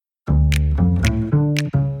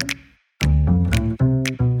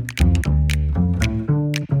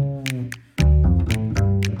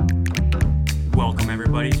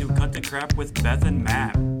Crap with Beth and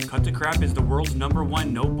Matt. Cut to Crap is the world's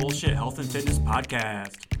 #1 no bullshit health and fitness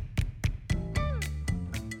podcast.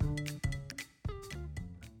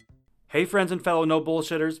 Hey friends and fellow no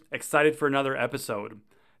bullshitters, excited for another episode.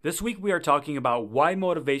 This week we are talking about why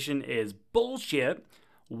motivation is bullshit,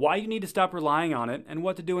 why you need to stop relying on it, and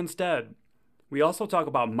what to do instead. We also talk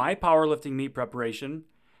about my powerlifting meet preparation,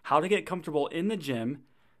 how to get comfortable in the gym,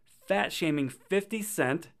 fat shaming 50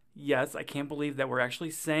 Cent. Yes, I can't believe that we're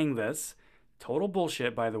actually saying this. Total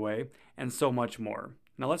bullshit, by the way, and so much more.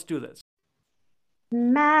 Now let's do this.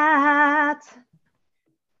 Matt.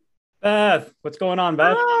 Beth, what's going on,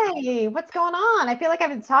 Beth? Hi, what's going on? I feel like I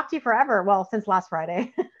haven't talked to you forever. Well, since last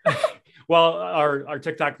Friday. Well, our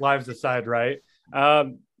TikTok lives aside, right?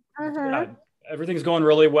 Yeah, everything's going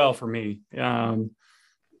really well for me.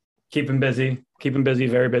 Keeping busy,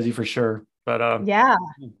 very busy for sure. But yeah.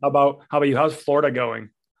 How about you? How's Florida going?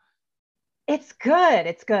 It's good.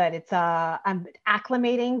 It's I'm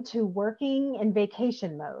acclimating to working in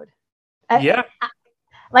vacation mode. Yeah.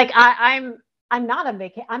 I'm not on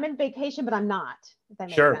vacation. I'm in vacation, but I'm not. If that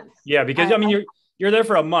makes sense. Yeah, because I mean you're there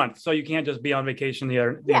for a month, so you can't just be on vacation the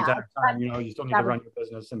entire time. You still need to run your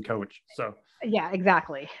business and coach. So yeah,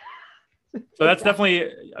 exactly. So that's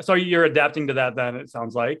definitely, so you're adapting to that then, it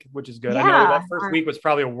sounds like, which is good. Yeah, I know that first week was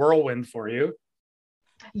probably a whirlwind for you.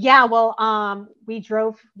 Yeah, well, we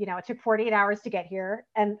drove, it took 48 hours to get here.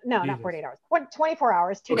 And no, Jesus. Not 48 hours, 24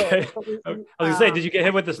 hours, 2 days. I was gonna say, did you get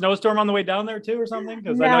hit with the snowstorm on the way down there too or something?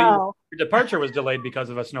 Because no. I know your departure was delayed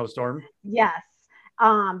because of a snowstorm. Yes.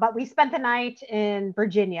 But we spent the night in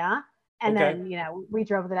Virginia and then, we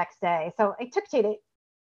drove the next day. So it took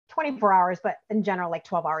 24 hours, but in general, like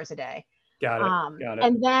 12 hours a day. Got it.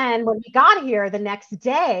 And then when we got here the next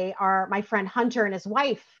day, my friend Hunter and his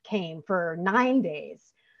wife came for 9 days.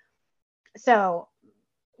 So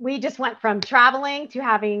we just went from traveling to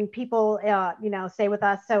having people, stay with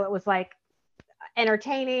us. So it was like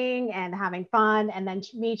entertaining and having fun. And then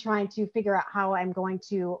me trying to figure out how I'm going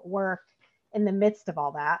to work in the midst of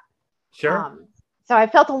all that. Sure. So I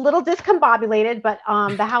felt a little discombobulated, but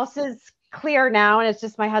the house is clear now and it's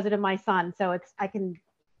just my husband and my son. So I can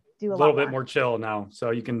do a little bit more chill now.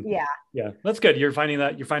 So you can, yeah, that's good. You're finding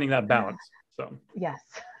that balance. So yes.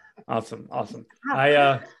 Awesome.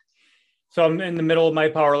 So I'm in the middle of my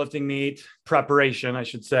powerlifting meet preparation, I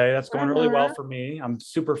should say. That's going really well for me. I'm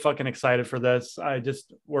super fucking excited for this.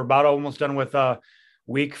 We're about almost done with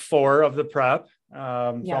week 4 of the prep. So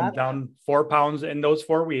I'm down 4 pounds in those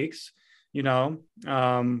 4 weeks, right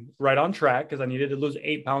on track because I needed to lose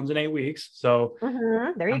 8 pounds in 8 weeks. So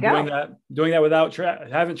there you go. Doing that without I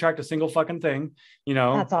haven't tracked a single fucking thing,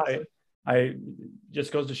 That's awesome. I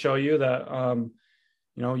just goes to show you that,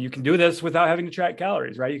 you can do this without having to track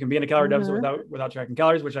calories, right? You can be in a calorie deficit without tracking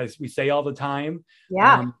calories, which we say all the time.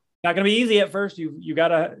 Yeah. Not going to be easy at first. You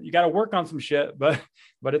gotta work on some shit, but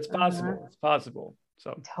it's possible. It's possible.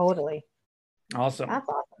 So totally. Awesome. That's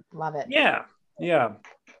awesome. Love it. Yeah.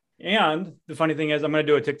 And the funny thing is I'm going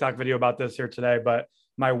to do a TikTok video about this here today, but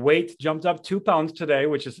my weight jumped up 2 pounds today,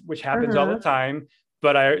 which happens all the time.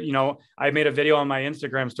 But I made a video on my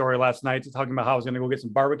Instagram story last night talking about how I was going to go get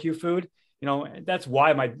some barbecue food. That's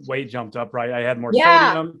why my weight jumped up, right? I had more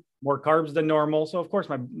sodium, more carbs than normal. So of course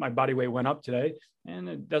my body weight went up today and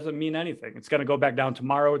it doesn't mean anything. It's going to go back down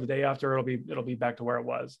tomorrow, the day after it'll be back to where it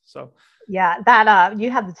was. So yeah, that you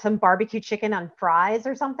had some barbecue chicken on fries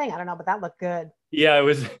or something. I don't know, but that looked good. Yeah, it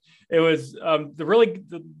was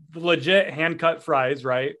the legit hand cut fries,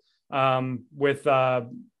 right? With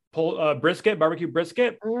barbecue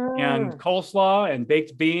brisket and coleslaw and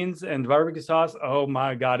baked beans and barbecue sauce. Oh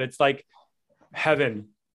my God. It's like heaven.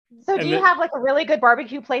 So do you have like a really good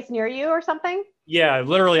barbecue place near you or something? Yeah,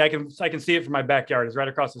 literally I can see it from my backyard. It's right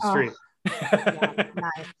across the street. Yeah,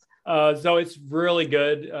 nice. So it's really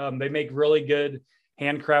good. They make really good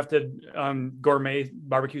handcrafted gourmet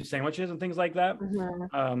barbecue sandwiches and things like that.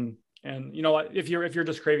 And if you're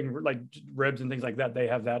just craving like ribs and things like that, they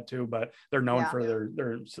have that too, but they're known for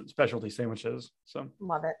their specialty sandwiches. So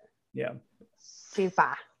love it. Yeah.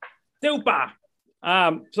 Super.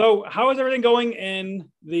 So how is everything going in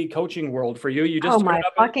the coaching world for you? You just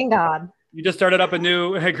God. You just started up a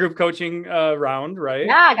new group coaching round, right?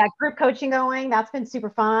 Yeah, I got group coaching going. That's been super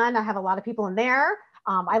fun. I have a lot of people in there.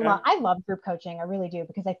 I love group coaching. I really do,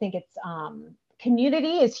 because I think it's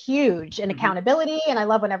community is huge and accountability. And I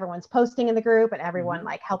love when everyone's posting in the group and everyone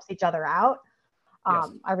like helps each other out.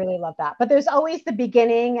 I really love that. But there's always the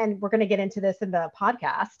beginning, and we're going to get into this in the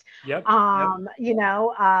podcast. The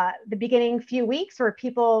beginning few weeks where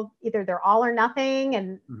people either they're all or nothing,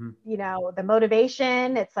 and the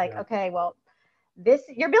motivation. It's like, okay, well,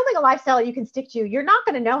 you're building a lifestyle you can stick to. You're not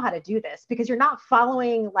going to know how to do this because you're not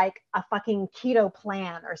following like a fucking keto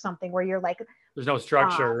plan or something where you're like, there's no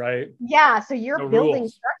structure, right? Yeah. So you're No building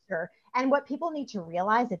rules. structure. And what people need to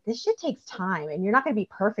realize that this shit takes time and you're not going to be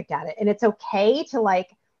perfect at it. And it's okay to like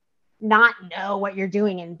not know what you're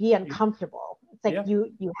doing and be uncomfortable. It's like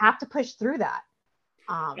you have to push through that.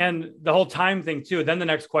 And the whole time thing too. Then the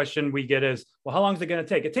next question we get is, well, how long is it going to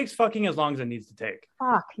take? It takes fucking as long as it needs to take.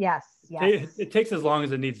 Fuck, yes. It takes as long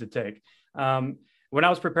as it needs to take. When I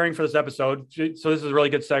was preparing for this episode, so this is a really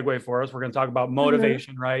good segue for us. We're going to talk about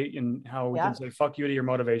motivation, right? And how we can say, fuck you to your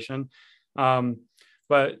motivation.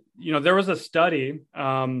 But, you know, there was a study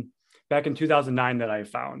back in 2009 that I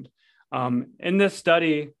found. In this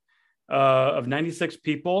study of 96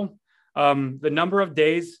 people, the number of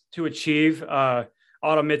days to achieve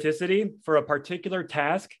automaticity for a particular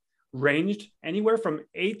task ranged anywhere from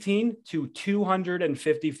 18 to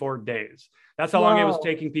 254 days. That's how long it was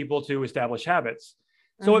taking people to establish habits.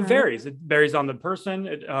 So it varies. It varies on the person.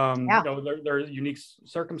 You know, there are unique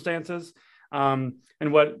circumstances. And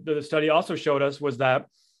what the study also showed us was that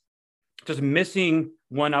just missing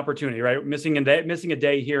one opportunity, right? Missing a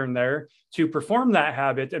day here and there to perform that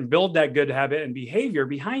habit and build that good habit and behavior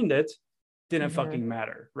behind it didn't fucking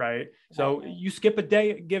matter, right? So you skip a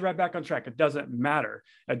day, get right back on track. It doesn't matter.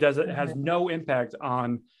 It has no impact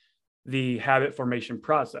on the habit formation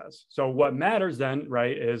process. So what matters then,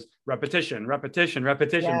 right, is repetition,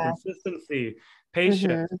 consistency,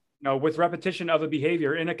 patience. You know, with repetition of a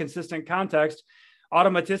behavior in a consistent context,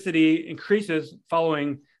 automaticity increases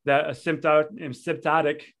following that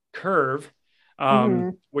asymptotic curve,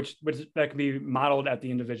 which that can be modeled at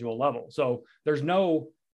the individual level. So there's no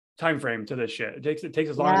time frame to this shit. It takes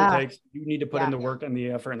as long as it takes. You need to put in the work and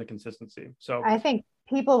the effort and the consistency. So I think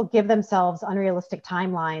people give themselves unrealistic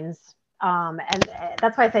timelines. And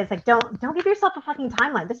that's why I say it's like, don't give yourself a fucking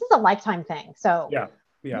timeline. This is a lifetime thing. So time's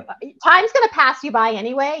going to pass you by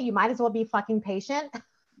anyway. You might as well be fucking patient.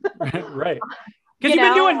 Right. Because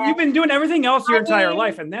you've been doing everything else your entire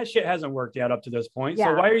life, and that shit hasn't worked yet up to this point.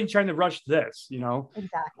 So why are you trying to rush this? You know?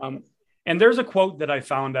 Exactly. And there's a quote that I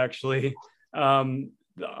found actually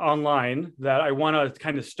online that I want to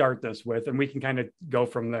kind of start this with, and we can kind of go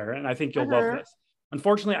from there. And I think you'll love this.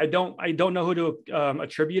 Unfortunately, I don't know who to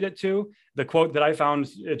attribute it to. The quote that I found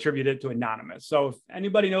attributed to anonymous. So if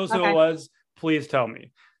anybody knows who it was, please tell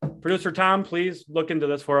me. Producer Tom, please look into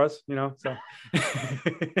this for us. You know, so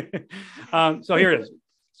so here it is.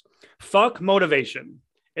 Fuck motivation.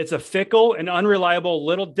 It's a fickle and unreliable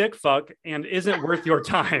little dick fuck and isn't worth your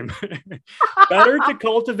time. Better to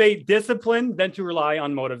cultivate discipline than to rely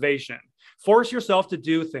on motivation. Force yourself to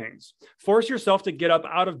do things. Force yourself to get up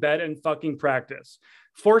out of bed and fucking practice.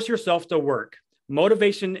 Force yourself to work.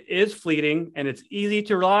 Motivation is fleeting and it's easy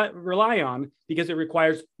to rely on because it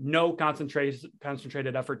requires no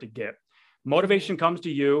concentrated effort to get. Motivation comes to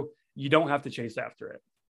you. You don't have to chase after it.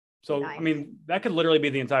 So, nice. I mean, that could literally be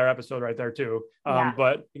the entire episode right there too.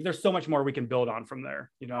 But there's so much more we can build on from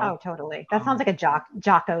there, you know? Oh, totally. That sounds like a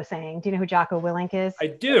Jocko saying. Do you know who Jocko Willink is? I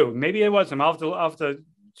do. Maybe it was him. I'll have to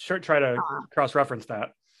try to cross-reference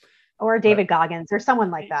that. Or David Goggins or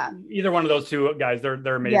someone like that. Either one of those two guys, they're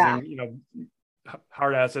amazing. Yeah. You know,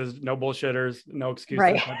 hard asses, no bullshitters, no excuses.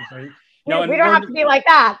 Right. Type of thing. We don't have to be like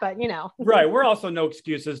that, but you know. Right. We're also no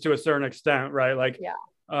excuses to a certain extent, right? Like,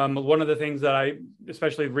 one of the things that I,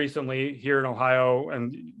 especially recently here in Ohio,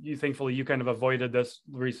 and thankfully you kind of avoided this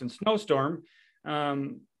recent snowstorm,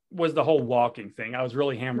 was the whole walking thing. I was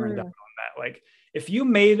really hammering down on that. Like, if you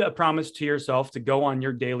made a promise to yourself to go on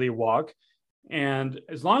your daily walk, and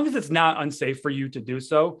as long as it's not unsafe for you to do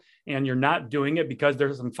so, and you're not doing it because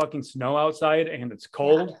there's some fucking snow outside and it's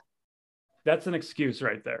cold, that's an excuse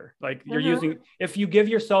right there. Like you're using, if you give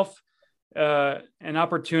yourself an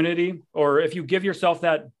opportunity, or if you give yourself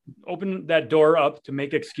open that door up to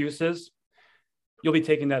make excuses, you'll be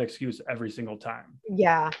taking that excuse every single time.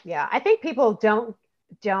 Yeah. I think people don't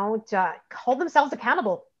hold themselves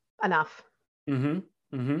accountable enough. You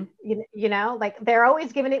know, like they're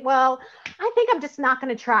always giving it. Well, I think I'm just not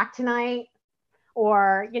going to track tonight,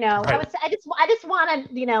 or you know, I just want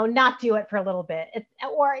to, you know, not do it for a little bit.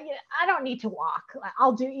 Or you know, I don't need to walk.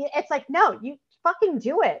 I'll do. It's like, no, you fucking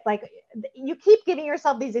do it. Like you keep giving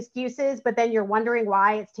yourself these excuses, but then you're wondering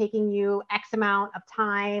why it's taking you X amount of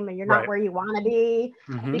time and you're not where you want to be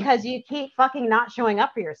because you keep fucking not showing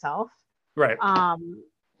up for yourself. Right.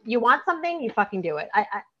 You want something, you fucking do it.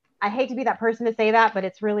 I hate to be that person to say that, but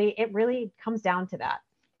it really comes down to that.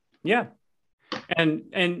 Yeah.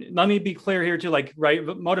 And let me be clear here too, like, right.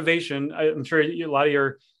 Motivation. I'm sure a lot of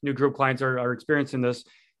your new group clients are experiencing this.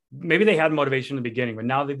 maybe they had motivation in the beginning, but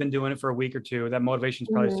now they've been doing it for a week or two. That motivation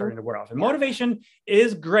is probably starting to wear off. And motivation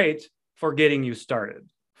is great for getting you started,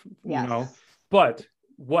 you know, but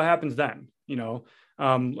what happens then, you know?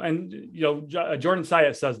 And, you know, Jordan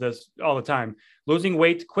Syatt says this all the time. Losing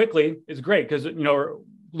weight quickly is great because, you know,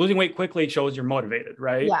 losing weight quickly shows you're motivated,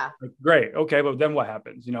 right? Yeah. Like, great. Okay. But then what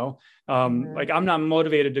happens, you know? Like, I'm not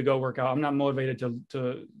motivated to go work out. I'm not motivated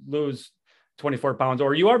to lose 24 pounds,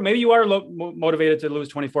 or maybe you are motivated to lose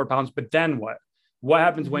 24 pounds, but then what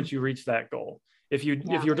happens once you reach that goal? If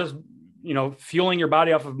you're just, you know, fueling your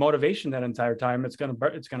body off of motivation that entire time, it's going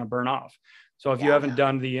to burn off. So if you haven't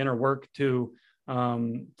done the inner work to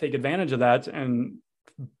take advantage of that and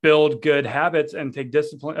build good habits and take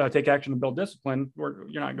action to build discipline,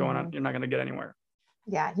 you're not going to get anywhere.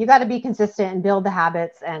 Yeah. You got to be consistent and build the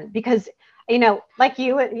habits. And because, you know, like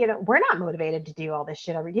you know, we're not motivated to do all this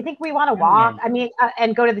shit. Do you think we want to walk? I mean,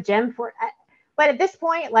 and go to the gym but at this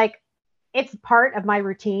point, like, it's part of my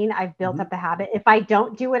routine. I've built up the habit. If I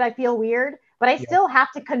don't do it, I feel weird, but I still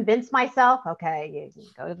have to convince myself, okay, you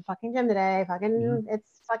go to the fucking gym today,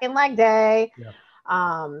 it's fucking leg day.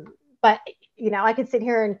 Yeah. But you know, I could sit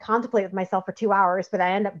here and contemplate with myself for 2 hours, but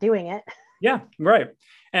I end up doing it. Yeah. Right.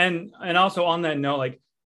 And also on that note, like,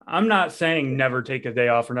 I'm not saying never take a day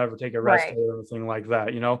off or never take a rest day or anything like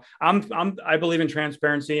that. You know, I believe in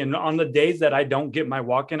transparency, and on the days that I don't get my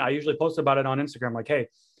walk in, I usually post about it on Instagram. Like, hey,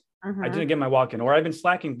 I didn't get my walk in, or I've been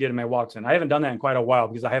slacking getting my walks in. I haven't done that in quite a while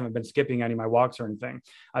because I haven't been skipping any of my walks or anything.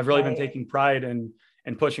 I've really been taking pride in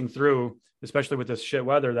pushing through, especially with this shit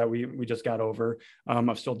weather that we just got over.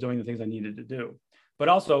 I'm still doing the things I needed to do, but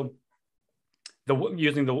also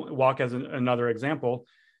using the walk as another example.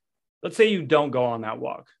 Let's say you don't go on that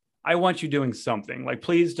walk. I want you doing something. Like,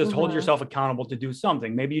 please just hold yourself accountable to do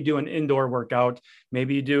something. Maybe you do an indoor workout.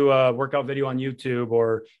 Maybe you do a workout video on YouTube,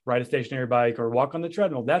 or ride a stationary bike, or walk on the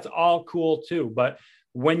treadmill. That's all cool too. But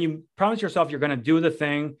when you promise yourself you're going to do the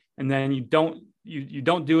thing and then you don't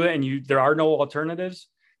do it, and there are no alternatives,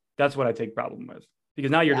 that's what I take problem with,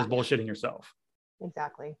 because now you're just bullshitting yourself.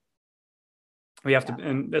 Exactly. We have to,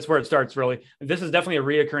 and that's where it starts, really. This is definitely a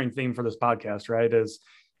reoccurring theme for this podcast, right? Is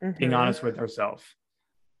being honest with ourselves.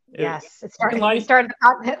 Yes, we started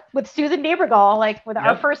with Susan Niebergall, like with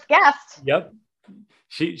our first guest. Yep,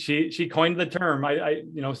 she coined the term. I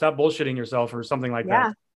stop bullshitting yourself or something like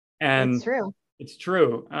that. And it's true. It's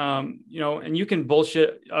true. You know, and you can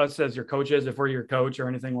bullshit us as your coaches if we're your coach or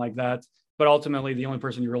anything like that. But ultimately, the only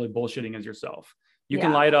person you're really bullshitting is yourself. You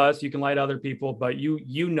can lie to us, you can lie to other people, but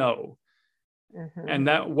you know, and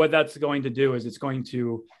what that's going to do is it's going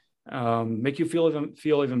to make you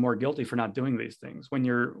feel even more guilty for not doing these things when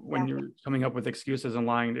you're coming up with excuses and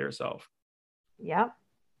lying to yourself. Yep.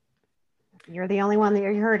 You're the only one that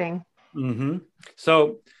you're hurting.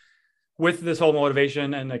 So with this whole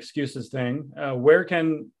motivation and excuses thing, where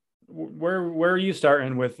are you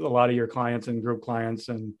starting with a lot of your clients and group clients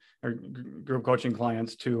or group coaching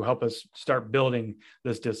clients to help us start building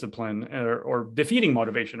this discipline or defeating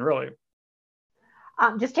motivation, really?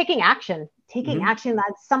 Just taking action. Action.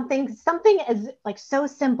 That's something is like so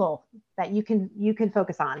simple that you can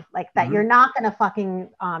focus on, like that. You're not going to fucking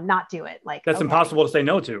not do it. Like, that's impossible to say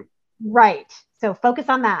no to. Right. So focus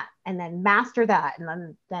on that, and then master that, and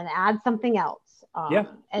then add something else.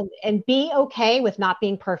 And be okay with not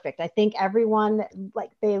being perfect. I think everyone,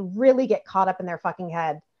 like, they really get caught up in their fucking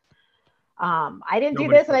head. I didn't do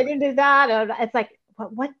this and I didn't do that. It's like,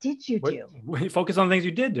 what did you do? Focus on things you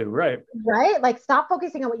did do, right? Right? Like, stop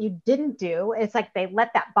focusing on what you didn't do. It's like they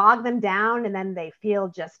let that bog them down, and then they feel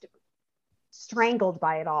just strangled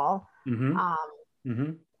by it all.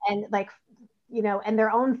 And like, you know, and their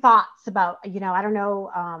own thoughts about, you know, I don't know,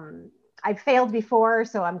 I've failed before,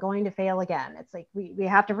 so I'm going to fail again. It's like we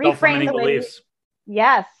have to reframe the way.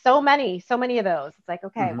 Yes, so many of those. It's like,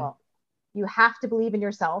 okay, well, you have to believe in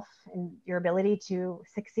yourself and your ability to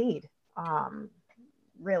succeed.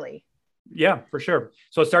 Really. Yeah, for sure.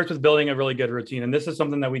 So it starts with building a really good routine. And this is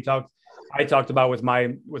something that I talked about with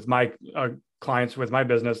my clients, with my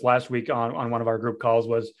business last week on one of our group calls,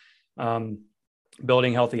 was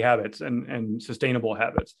building healthy habits and sustainable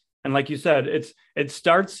habits. And like you said, it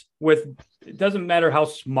starts with, it doesn't matter how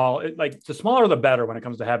small, like the smaller the better when it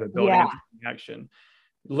comes to habit building and action.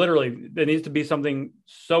 Literally, there needs to be something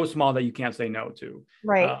so small that you can't say no to.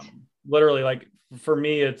 Right. Literally, like for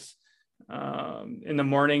me, it's in the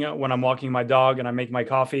morning when I'm walking my dog and I make my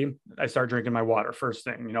coffee, I start drinking my water first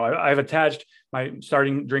thing. You know, I've attached my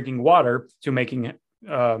starting drinking water to making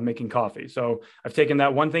coffee. So I've taken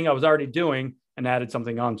that one thing I was already doing and added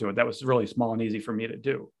something onto it that was really small and easy for me to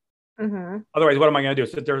do. Otherwise, what am I going to do?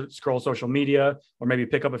 Sit there, scroll social media, or maybe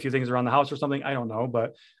pick up a few things around the house or something? I don't know.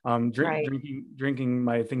 But drinking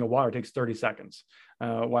my thing of water takes 30 seconds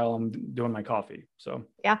while I'm doing my coffee. So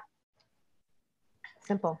yeah,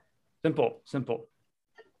 simple.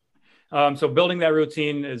 So building that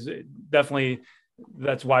routine is definitely,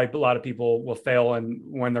 that's why a lot of people will fail and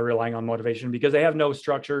when they're relying on motivation, because they have no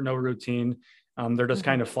structure, no routine. They're just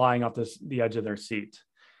kind of flying off the edge of their seat.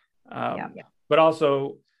 But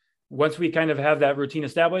also, once we kind of have that routine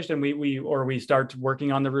established and we start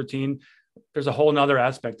working on the routine, there's a whole nother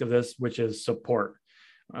aspect of this, which is support.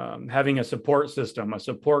 Having a support system, a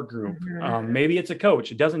support group. Maybe it's a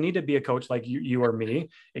coach. It doesn't need to be a coach like you or me.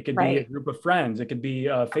 It could be a group of friends. It could be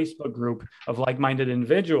a Facebook group of like-minded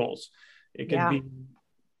individuals. It could be,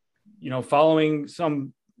 following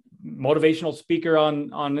some motivational speaker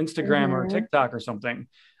on Instagram or TikTok or something.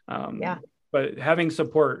 But having a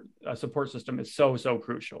support system is so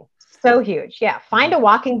crucial. So huge. Yeah. Find a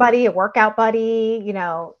walking buddy, a workout buddy,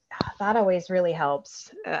 that always really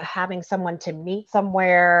helps. Having someone to meet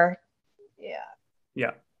somewhere.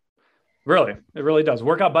 Yeah. Really. It really does.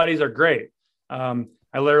 Workout buddies are great. I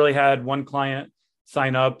literally had one client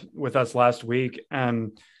sign up with us last week,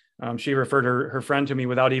 and she referred her friend to me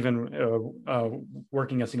without even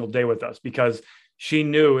working a single day with us, because she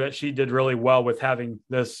knew that she did really well with having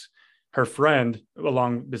her friend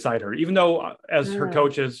along beside her, even though as her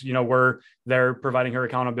coaches, we're there providing her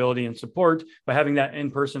accountability and support, but having that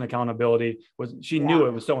in-person accountability she knew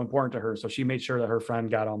it was so important to her. So she made sure that her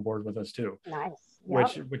friend got on board with us too. Nice.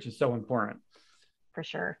 Which is so important. For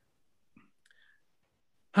sure.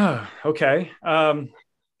 Okay.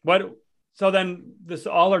 So then this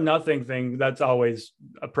all or nothing thing, that's always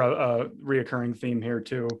a reoccurring theme here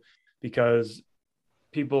too, because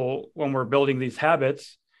people, when we're building these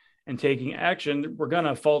habits and taking action, we're going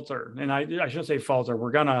to falter. And I shouldn't say falter.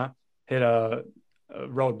 We're going to hit a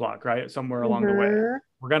roadblock, right? Somewhere along the way.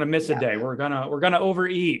 We're going to miss a day. We're going to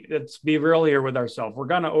overeat. Let's be real here with ourselves. We're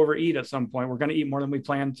going to overeat at some point. We're going to eat more than we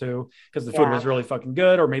planned to because the food was really fucking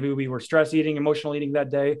good. Or maybe we were stress eating, emotional eating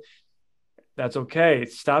that day. That's okay.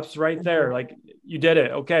 It stops right there. Like, you did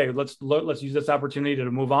it. Okay. Let's use this opportunity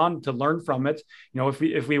to move on, to learn from it.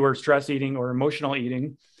 If we were stress eating or emotional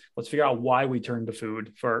eating, let's figure out why we turn to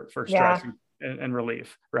food for stress and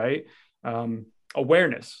relief, right?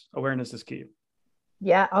 Awareness is key.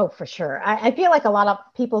 Yeah. Oh, for sure. I feel like a lot of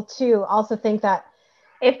people too also think that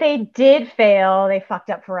if they did fail, they fucked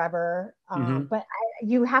up forever. But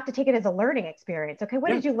you have to take it as a learning experience. Okay.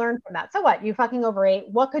 What did you learn from that? So what? You fucking overate.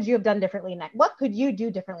 What could you have done differently next? What could you do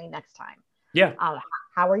differently next time? Yeah.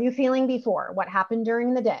 How are you feeling before? What happened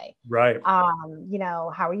during the day? Right. How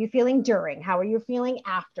are you feeling during? How are you feeling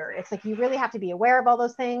after? It's like, you really have to be aware of all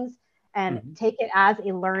those things and take it as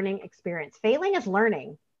a learning experience. Failing is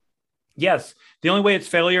learning. Yes. The only way it's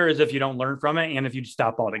failure is if you don't learn from it and if you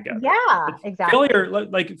stop altogether. Yeah, exactly.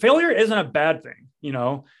 Failure isn't a bad thing.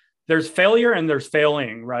 There's failure and there's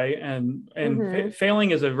failing, right? And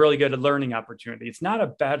failing is a really good learning opportunity. It's not a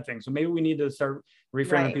bad thing. So maybe we need to start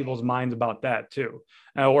reframing people's minds about that too.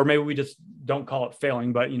 Or maybe we just don't call it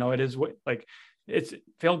failing, but it is it's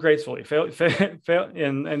fail gracefully, fail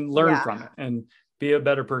and learn from it and be a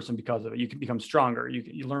better person because of it. You can become stronger.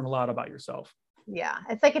 You learn a lot about yourself. Yeah.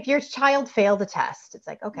 It's like if your child failed a test, it's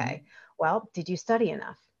like, okay, well, did you study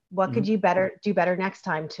enough? What could you do better next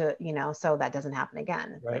time to, so that doesn't happen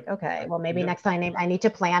again? It's like, okay, well, maybe next time I need to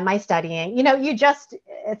plan my studying.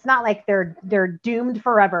 It's not like they're doomed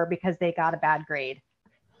forever because they got a bad grade.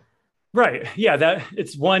 Right. Yeah.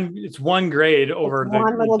 It's one grade over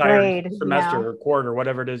the entire semester or quarter,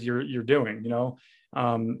 whatever it is you're doing,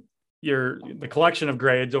 the collection of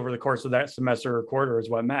grades over the course of that semester or quarter is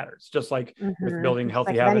what matters. Just like with building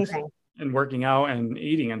healthy habits and working out and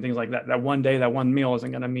eating and things like that. That one day, that one meal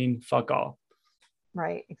isn't going to mean fuck all.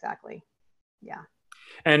 Right. Exactly. Yeah.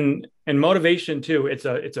 And motivation too. It's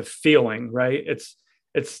a feeling, right?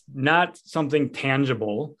 It's not something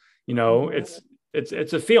tangible,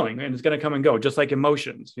 it's a feeling and it's going to come and go, just like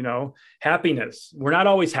emotions, happiness. We're not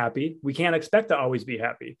always happy. We can't expect to always be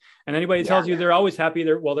happy. And anybody tells you they're always happy,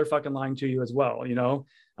 they're fucking lying to you as well.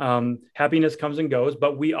 Happiness comes and goes,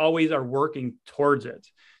 but we always are working towards it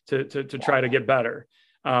to try to get better.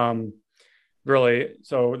 Really.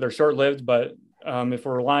 So they're short-lived, but if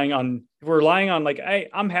we're relying on like, hey,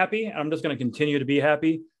 I'm happy and I'm just going to continue to be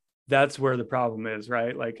happy, that's where the problem is,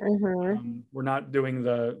 right? Like we're not doing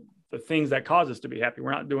the things that cause us to be happy.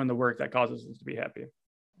 We're not doing the work that causes us to be happy.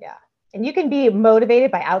 Yeah. And you can be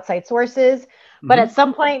motivated by outside sources, but at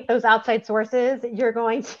some point, those outside sources, you're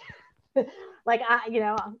going to Like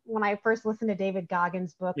when I first listened to David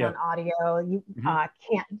Goggins' book Yeah. on audio, you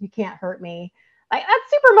Mm-hmm. can't hurt me. Like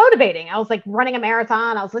that's super motivating. I was like running a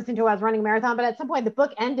marathon. I was listening to it. I was running a marathon, but at some point the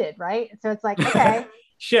book ended, right? So it's like, okay,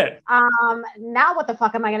 Shit. now what the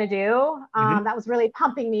fuck am I gonna do? Mm-hmm. That was really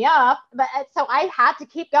pumping me up, but so I had to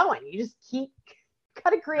keep going. You just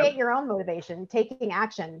gotta create Yep. your own motivation, taking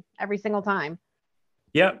action every single time.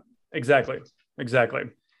 Yep. Exactly. Exactly.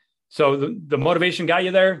 So the motivation got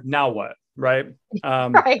you there. Now what? Right.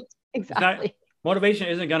 Right. It's not, Exactly. motivation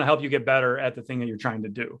isn't going to help you get better at the thing that you're trying to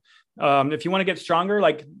do. If you want to get stronger,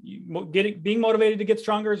 like being motivated to get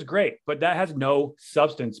stronger is great, but that has no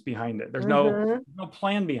substance behind it. There's no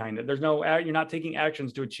plan behind it. You're not taking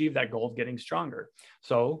actions to achieve that goal of getting stronger.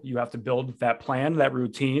 So you have to build that plan, that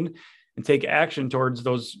routine, and take action towards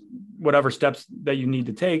those, whatever steps that you need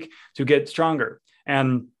to take to get stronger.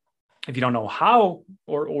 And if you don't know how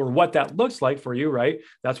or what that looks like for you, right,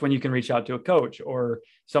 that's when you can reach out to a coach or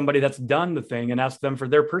somebody that's done the thing and ask them for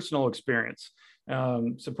their personal experience.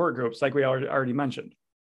 Support groups, like we already mentioned.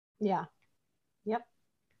 Yeah. Yep.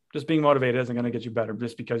 Just being motivated isn't going to get you better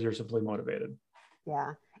just because you're simply motivated.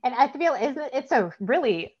 Yeah. And I feel it's a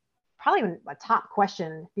really probably a top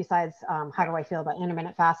question besides how do I feel about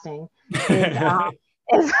intermittent fasting is,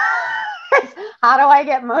 is how do I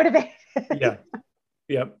get motivated? Yeah.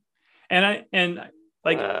 Yep. And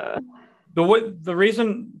like the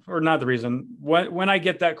reason, or not the reason, when I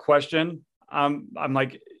get that question, I'm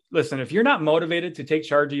like, listen, if you're not motivated to take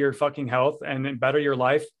charge of your fucking health and better your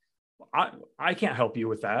life, I can't help you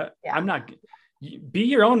with that. Yeah. I'm not. Be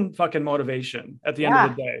your own fucking motivation at the end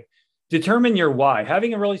of the day. Determine your why.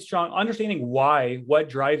 Having a really strong understanding what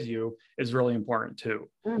drives you is really important too.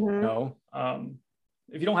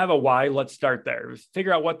 If you don't have a why, let's start there.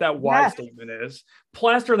 Figure out what that why statement is.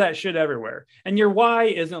 Plaster that shit everywhere. And your why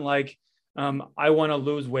isn't like, I want to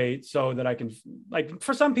lose weight so that I can, like,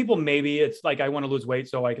 for some people, maybe it's like, I want to lose weight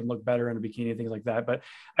so I can look better in a bikini, things like that. But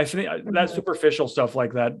I think that superficial stuff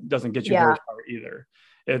like that doesn't get you very far either.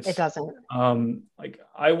 It doesn't. Like,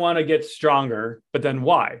 I want to get stronger, but then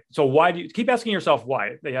why? So why do you keep asking yourself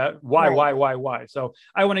why? Yeah. Why? So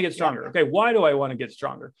I want to get stronger. Okay. Why do I want to get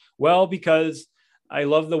stronger? Well, because I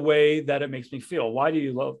love the way that it makes me feel. Why do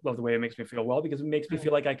you love the way it makes me feel? Well, because it makes me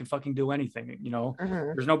feel like I can fucking do anything.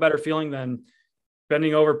 There's no better feeling than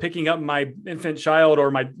bending over, picking up my infant child or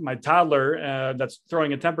my toddler that's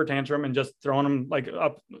throwing a temper tantrum and just throwing them like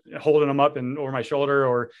up, holding them up and over my shoulder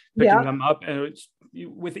or picking them up and it's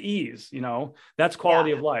with ease, that's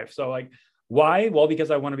quality of life. So like, why? Well,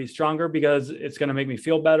 because I want to be stronger, because it's going to make me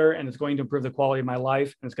feel better and it's going to improve the quality of my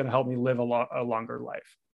life and it's going to help me live a longer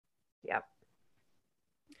life. Yep.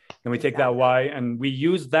 And we take that why and we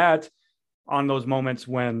use that on those moments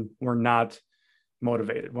when we're not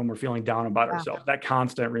motivated, when we're feeling down about ourselves, that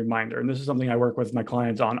constant reminder. And this is something I work with my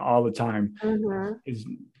clients on all the time, is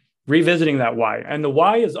revisiting that why. And the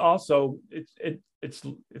why is also,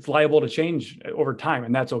 it's liable to change over time.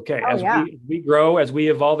 And that's okay. We grow, as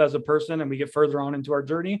we evolve as a person and we get further on into our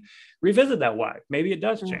journey, revisit that why. Maybe it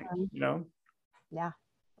does change, Yeah.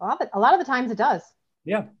 A lot of the times it does.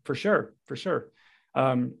 Yeah, for sure.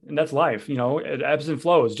 And that's life, it ebbs and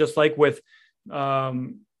flows, just like with,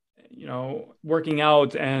 working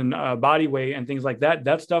out and body weight and things like that.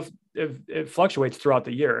 That stuff, it fluctuates throughout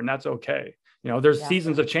the year and that's okay. There's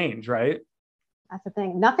seasons of change, right? That's the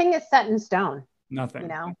thing. Nothing is set in stone. Nothing.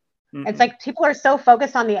 It's like people are so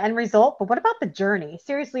focused on the end result, but what about the journey?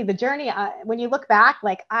 Seriously, the journey, when you look back,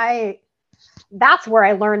 like that's where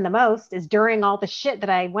I learned the most, is during all the shit that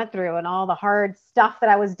I went through and all the hard stuff that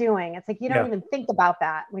I was doing. It's like, you don't even think about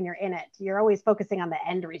that when you're in it. You're always focusing on the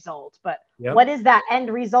end result, but what is that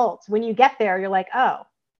end result? When you get there, you're like, oh,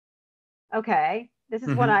 okay, this is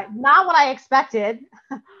not what I expected.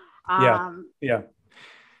 Yeah.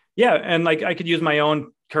 And like, I could use my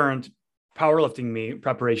own current powerlifting meet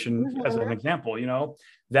preparation as an example.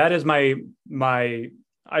 That is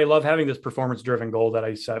I love having this performance driven goal that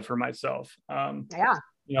I set for myself.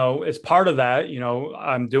 As part of that,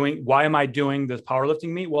 why am I doing this powerlifting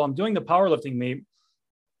meet? Well, I'm doing the powerlifting meet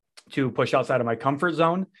to push outside of my comfort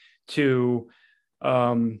zone, to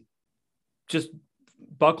just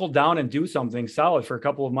buckle down and do something solid for a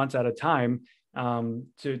couple of months at a time,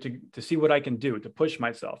 to see what I can do, to push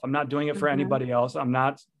myself. I'm not doing it for anybody else. I'm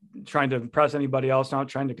not trying to impress anybody else, not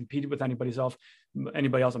trying to compete with anybody else.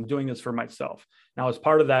 I'm doing this for myself. Now, as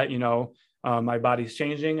part of that, my body's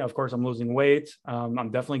changing. Of course, I'm losing weight.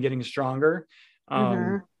 I'm definitely getting stronger.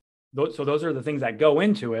 So those are the things that go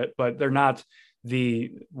into it, but they're not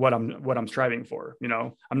what I'm striving for.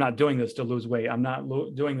 I'm not doing this to lose weight. I'm not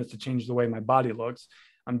doing this to change the way my body looks.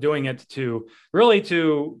 I'm doing it to really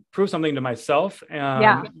to prove something to myself,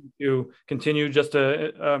 to continue just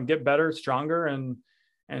to get better, stronger,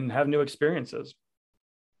 and have new experiences.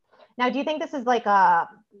 Now, do you think this is like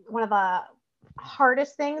one of the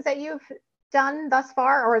hardest things that you've done thus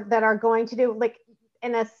far, or that are going to do, like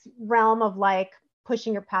in this realm of like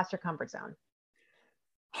pushing your past your comfort zone?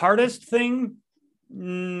 Hardest thing?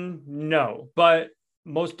 No, but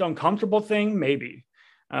most uncomfortable thing, maybe.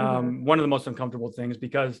 One of the most uncomfortable things,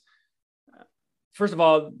 because first of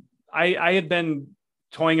all, I had been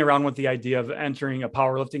toying around with the idea of entering a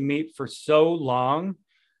powerlifting meet for so long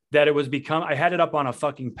that it was I had it up on a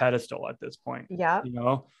fucking pedestal at this point. Yeah. You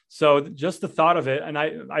know, so just the thought of it. And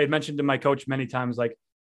I had mentioned to my coach many times, like,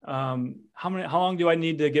 how long do I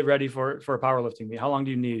need to get ready for a powerlifting meet? How long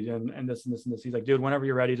do you need? And this and this and this. He's like, dude, whenever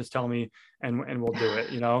you're ready, just tell me and we'll do it,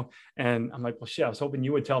 you know? And I'm like, well, shit, I was hoping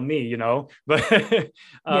you would tell me, you know, but,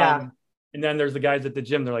 and then there's the guys at the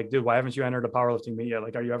gym. They're like, dude, why haven't you entered a powerlifting meet yet?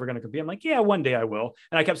 Like, are you ever going to compete? I'm like, yeah, one day I will.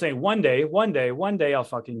 And I kept saying, one day I'll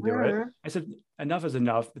fucking do it. I said, enough is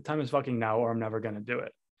enough. The time is fucking now, or I'm never going to do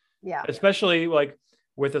it. Yeah. Especially like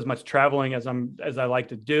with as much traveling as I like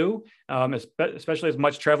to do, especially as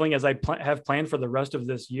much traveling as I have planned for the rest of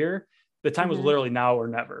this year. The time was literally now or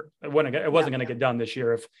never. It wasn't going to get done this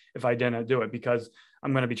year if I didn't do it, because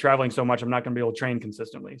I'm going to be traveling so much. I'm not going to be able to train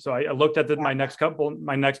consistently. So I looked at my next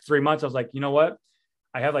 3 months. I was like, you know what?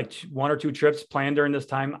 I have like 1 or 2 trips planned during this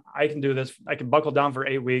time. I can do this. I can buckle down for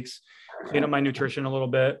 8 weeks, clean up my nutrition a little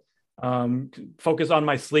bit, focus on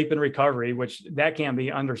my sleep and recovery, which that can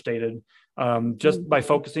be understated. Just by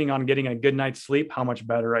focusing on getting a good night's sleep, how much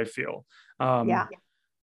better I feel.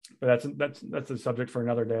 But that's a subject for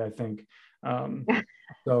another day, I think.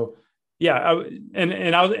 So yeah,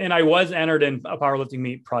 I was entered in a powerlifting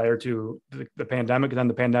meet prior to the pandemic, and then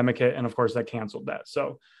the pandemic hit, and of course that canceled that.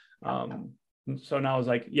 So so now I was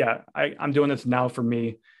like, yeah, I'm doing this now for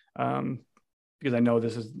me, because I know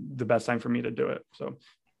this is the best time for me to do it. So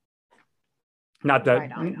not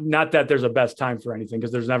that there's a best time for anything,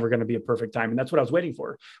 because there's never going to be a perfect time. And that's what I was waiting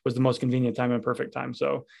for, was the most convenient time and perfect time.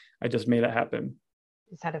 So I just made it happen.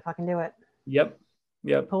 Just had to fucking do it. Yep.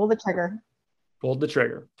 Pull the trigger. Pulled the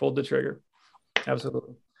trigger.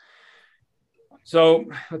 Absolutely. So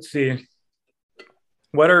let's see.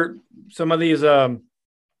 What are some of these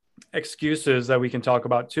excuses that we can talk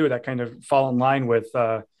about too, that kind of fall in line with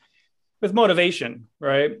motivation,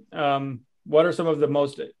 right? What are some of the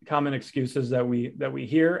most common excuses that we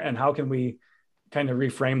hear, and how can we kind of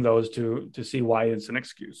reframe those to see why it's an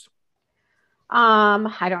excuse?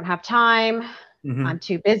 I don't have time. I'm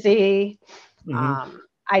too busy.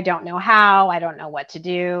 I don't know how. I don't know what to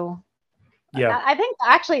do. Yeah. I think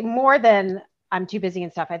actually more than I'm too busy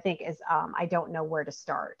and stuff, I think is I don't know where to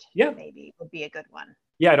start. Yeah. Maybe would be a good one.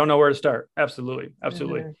 Yeah, I don't know where to start. Absolutely.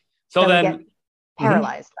 So then get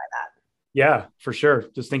paralyzed by that. Yeah, for sure.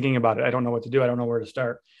 Just thinking about it, I don't know what to do. I don't know where to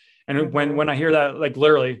start. And when I hear that, like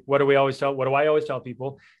literally, what do I always tell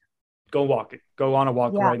people? Go walk it. Go on a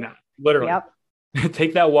walk right now. Literally.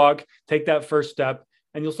 Take that walk, take that first step,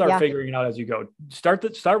 and you'll start figuring it out as you go. Start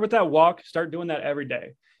with that walk. Start doing that every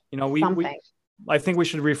day. You know, I think we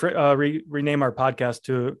should rename our podcast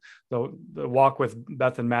to the Walk with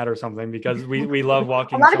Beth and Matt or something, because we love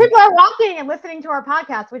walking. A lot of people are walking and listening to our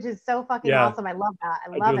podcast, which is so fucking awesome. I love that.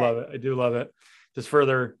 I do love it. Just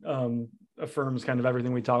further affirms kind of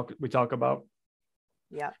everything we talk about.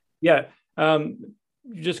 Yeah. You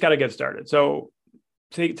just got to get started. So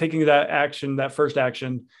taking that action, that first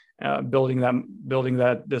action, building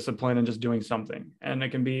that discipline and just doing something. And it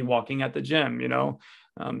can be walking at the gym, you know,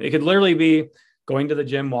 it could literally be going to the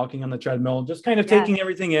gym, walking on the treadmill, just kind of taking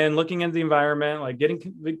everything in, looking at the environment, like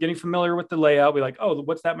getting familiar with the layout. Be like, oh,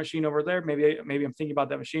 what's that machine over there? Maybe I'm thinking about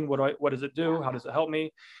that machine. What does it do? How does it help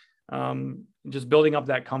me? Just building up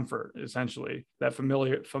that comfort, essentially, that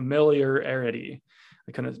familiarity.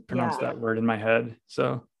 I couldn't pronounce that word in my head.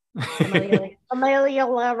 So familiarity.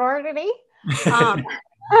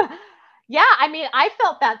 Yeah, I mean, I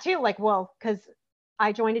felt that too. Like, well, because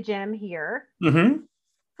I joined a gym here,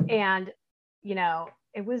 and you know,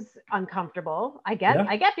 it was uncomfortable. I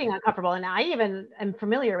get being uncomfortable, and I even am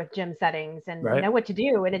familiar with gym settings and know what to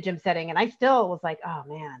do in a gym setting. And I still was like, oh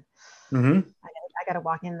man, I got to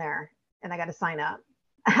walk in there and I got to sign up.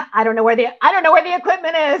 I don't know where the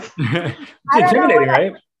equipment is. It's intimidating,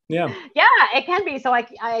 right? Yeah, it can be. So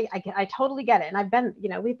I totally get it, and I've been,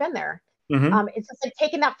 we've been there. It's just like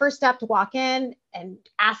taking that first step to walk in and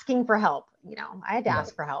asking for help. I had to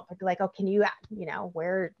ask for help. I'd be like, oh, can you,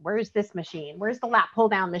 where's this machine? Where's the lat pull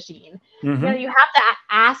down machine? You have to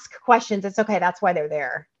ask questions. It's okay. That's why they're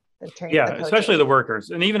there. Especially the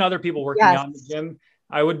workers and even other people working out in the gym.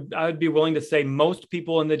 I would be willing to say most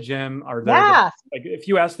people in the gym are there. Yes. Like if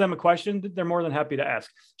you ask them a question, they're more than happy to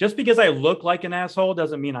ask. Just because I look like an asshole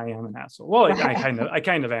doesn't mean I am an asshole. Well, Right. I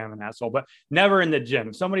kind of am an asshole, but never in the gym.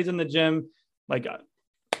 If somebody's in the gym, like I'm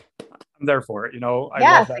there for it. You know, I love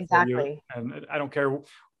Yes, that for exactly. you. And I don't care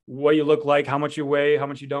what you look like, how much you weigh, how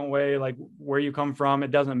much you don't weigh, like where you come from.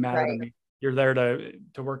 It doesn't matter to Right. me. You're there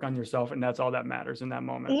to work on yourself, and that's all that matters in that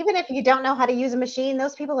moment. Even if you don't know how to use a machine,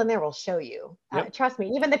 those people in there will show you. Yep. Trust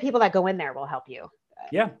me, even the people that go in there will help you.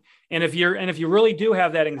 Yeah. And if you really do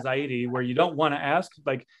have that anxiety where you don't want to ask,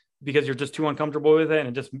 like because you're just too uncomfortable with it and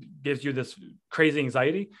it just gives you this crazy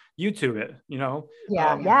anxiety, YouTube it, you know?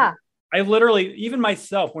 Yeah. I literally, even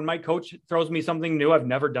myself, when my coach throws me something new I've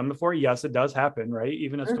never done before, yes, it does happen, right?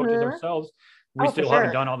 Even as coaches ourselves, we still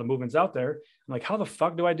haven't done all the movements out there. I'm like, how the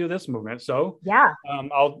fuck do I do this movement? So yeah,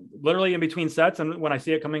 I'll literally in between sets, and when I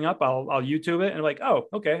see it coming up, I'll YouTube it and I'm like, oh,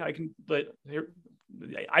 okay, I can.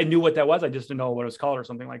 I knew what that was. I just didn't know what it was called or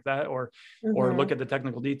something like that, or look at the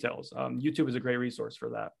technical details. YouTube is a great resource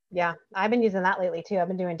for that. Yeah, I've been using that lately too. I've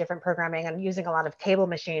been doing different programming. I'm using a lot of cable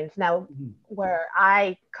machines now. Where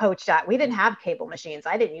I coached at, we didn't have cable machines.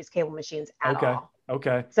 I didn't use cable machines at all.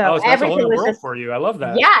 Okay. So everything was just for you. I love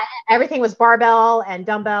that. Yeah, everything was barbell and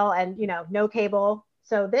dumbbell, and no cable.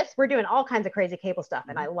 So we're doing all kinds of crazy cable stuff,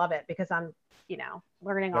 and I love it because I'm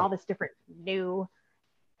learning all this different new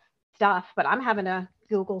stuff. But I'm having to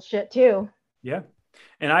Google shit too. Yeah.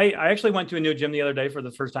 And I actually went to a new gym the other day for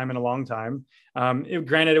the first time in a long time.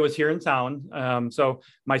 Granted, it was here in town. So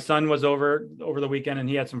my son was over the weekend and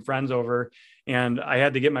he had some friends over, and I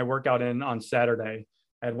had to get my workout in on Saturday.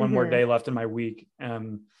 I had one more day left in my week.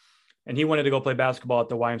 And he wanted to go play basketball at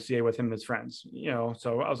the YMCA with him and his friends,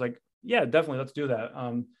 so I was like, yeah, definitely. Let's do that.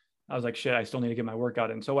 I was like, shit, I still need to get my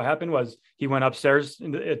workout in. So what happened was he went upstairs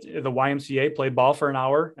in the YMCA, played ball for an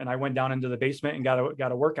hour, and I went down into the basement and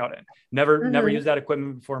got a workout in. Never used that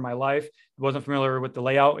equipment before in my life. Wasn't familiar with the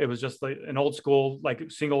layout. It was just like an old school,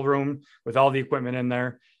 like single room with all the equipment in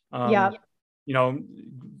there.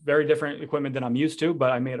 Very different equipment than I'm used to,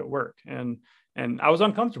 but I made it work. And I was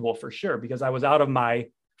uncomfortable for sure because I was out of my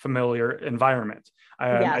familiar environment.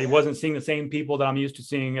 I wasn't seeing the same people that I'm used to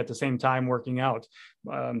seeing at the same time working out.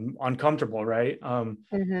 Uncomfortable, right?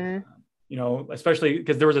 Especially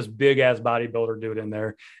because there was this big ass bodybuilder dude in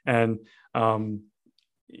there, and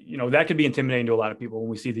that could be intimidating to a lot of people when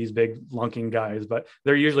we see these big lunking guys, but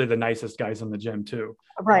they're usually the nicest guys in the gym too.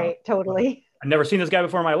 Right. Totally. I've never seen this guy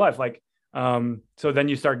before in my life. Like, so then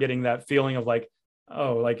you start getting that feeling of like,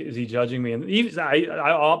 oh, like, is he judging me? And even,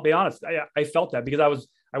 I'll be honest, I felt that because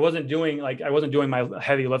I wasn't doing my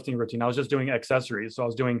heavy lifting routine. I was just doing accessories. So I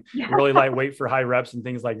was doing really lightweight for high reps and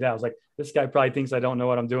things like that. I was like, this guy probably thinks I don't know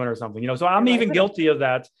what I'm doing or something, so I'm even guilty of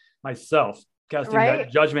that myself, casting that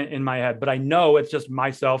judgment in my head, but I know it's just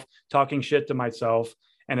myself talking shit to myself.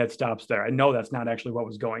 And it stops there. I know that's not actually what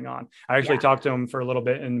was going on. I actually talked to him for a little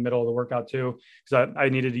bit in the middle of the workout too, because I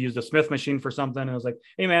needed to use the Smith machine for something. And I was like,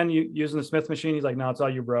 hey man, you using the Smith machine? He's like, no, it's all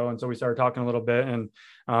you, bro. And so we started talking a little bit, and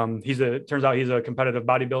turns out he's a competitive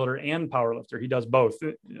bodybuilder and powerlifter. He does both.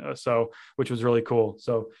 Which was really cool.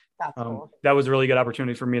 So cool. That was a really good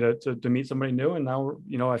opportunity for me to meet somebody new. And now,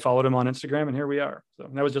 I followed him on Instagram, and here we are. So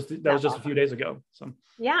that was just a few days ago. So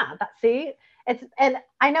yeah, and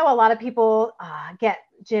I know a lot of people get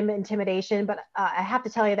gym intimidation, but I have to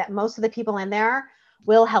tell you that most of the people in there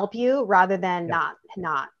will help you rather than not.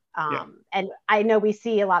 And I know we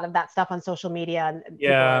see a lot of that stuff on social media, and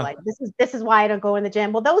people are like, this is why I don't go in the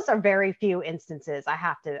gym. Well, those are very few instances. I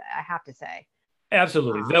have to say.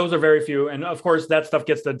 Absolutely. Those are very few. And of course that stuff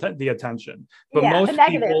gets the attention, but most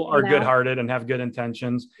people are good-hearted and have good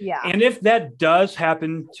intentions. Yeah. And if that does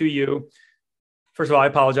happen to you, first of all, I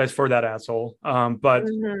apologize for that asshole. But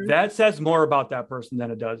that says more about that person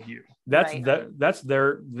than it does you. They're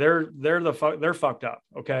fucked up.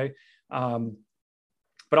 Okay. But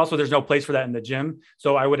also there's no place for that in the gym.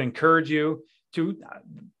 So I would encourage you to,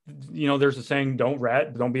 there's a saying,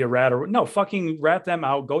 don't be a rat, or no, fucking rat them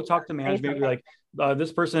out. Go talk to management. Be like,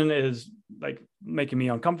 this person is like making me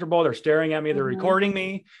uncomfortable. They're staring at me. They're recording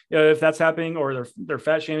me. If that's happening, or they're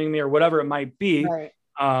fat shaming me or whatever it might be. Right.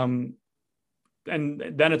 And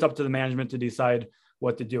then it's up to the management to decide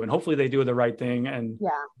what to do. And hopefully they do the right thing and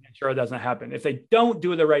ensure it doesn't happen. If they don't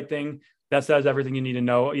do the right thing, that says everything you need to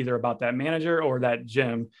know either about that manager or that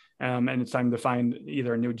gym. And it's time to find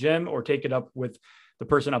either a new gym or take it up with the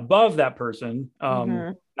person above that person.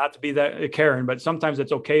 Not to be that Karen, but sometimes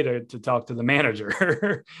it's okay to talk to the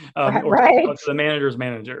manager or talk to the manager's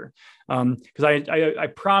manager. Because I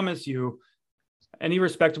promise you, any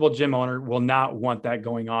respectable gym owner will not want that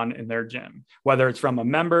going on in their gym, whether it's from a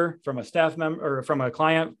member, from a staff member, or from a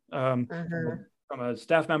client, from a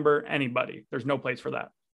staff member, anybody. There's no place for that.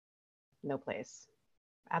 No place.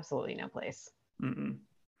 Absolutely no place.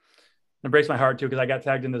 It breaks my heart too, because I got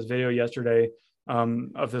tagged in this video yesterday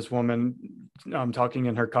of this woman talking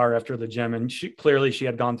in her car after the gym, and she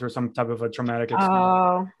had gone through some type of a traumatic experience.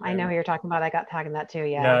 Oh, I know who you're talking about. I got tagged in that too.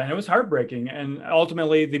 Yeah. And it was heartbreaking. And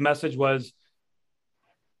ultimately the message was,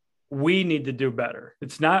 we need to do better.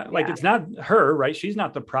 It's not like, it's not her, right? She's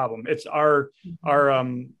not the problem. It's the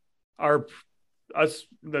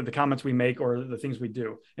comments we make or the things we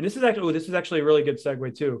do. And this is actually a really good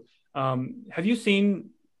segue too. Have you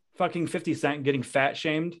seen fucking 50 Cent getting fat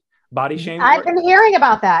shamed, body shamed? I've been hearing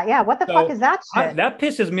about that. Yeah. What the fuck is that shit? That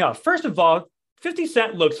pisses me off. First of all, 50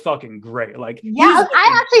 Cent looks fucking great. Like,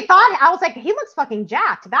 I actually thought, I was like, he looks fucking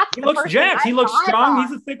jacked. He looks jacked. He looks strong.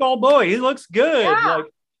 He's a thick old boy. He looks good. Yeah. Like,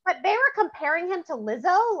 but they were comparing him to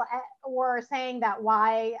Lizzo, or saying that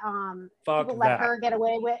why people let her get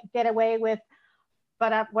away with,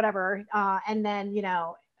 but whatever. And then,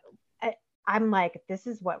 I'm like, this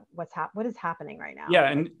is what is happening right now.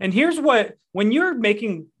 Yeah, and here's when you're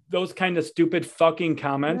making those kind of stupid fucking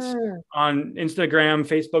comments on Instagram,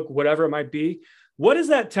 Facebook, whatever it might be, what is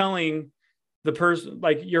that telling the person,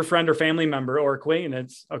 like your friend or family member or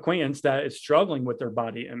acquaintance that is struggling with their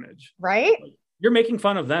body image? Right. You're making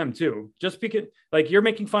fun of them too. Just because, like, you're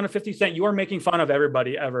making fun of 50 Cent, you are making fun of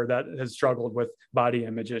everybody ever that has struggled with body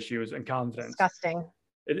image issues and confidence. Disgusting.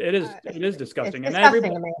 It is disgusting. It's and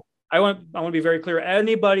disgusting to me. I want to be very clear.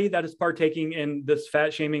 Anybody that is partaking in this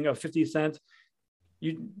fat shaming of 50 Cent,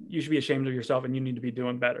 you should be ashamed of yourself, and you need to be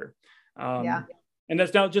doing better. And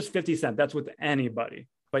that's not just 50 Cent. That's with anybody.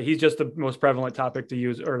 But he's just the most prevalent topic to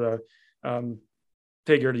use, or the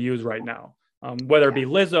figure to use right now. Whether it be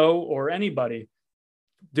Lizzo or anybody,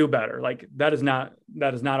 do better. Like, that is not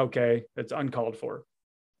okay. It's uncalled for.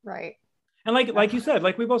 Right. And like you said,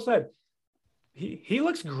 like we both said, he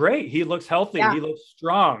looks great. He looks healthy. Yeah. He looks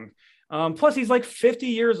strong. Plus he's like 50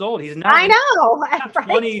 years old. He's not, I know, not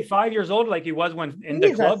 25 years old like he was when In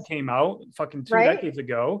the Club came out fucking 2 decades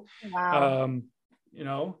ago. Wow.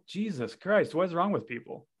 Jesus Christ, what is wrong with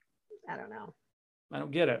people? I don't know. I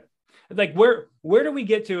don't get it. Like, where do we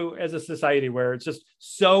get to as a society where it's just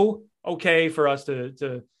so okay for us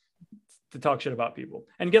to talk shit about people?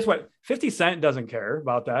 And guess what? 50 Cent doesn't care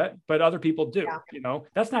about that, but other people do. Yeah.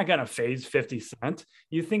 That's not going to phase 50 Cent.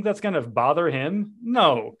 You think that's going to bother him?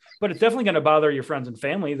 No, but it's definitely going to bother your friends and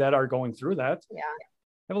family that are going through that. Yeah.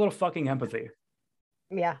 Have a little fucking empathy.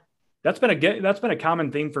 Yeah. That's been a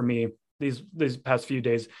common theme for me these past few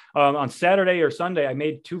days. On Saturday or Sunday, I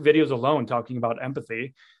made 2 videos alone talking about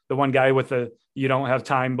empathy. The one guy with the "you don't have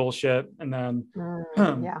time" bullshit, and then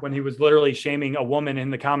when he was literally shaming a woman in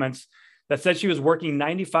the comments that said she was working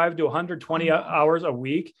 95 to 120 hours a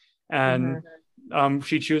week, and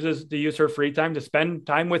she chooses to use her free time to spend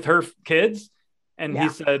time with her kids. And he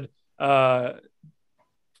said, doesn't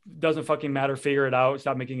fucking matter. Figure it out.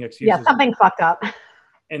 Stop making excuses. Yeah, something fucked up.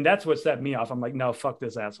 And that's what set me off. I'm like, no, fuck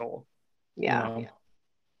this asshole. Yeah.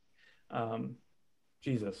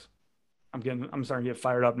 Jesus. I'm starting to get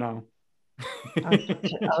fired up now.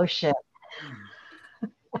 Oh shit.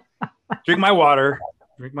 Drink my water.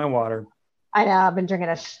 I know. I've been drinking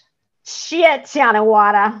a shit ton of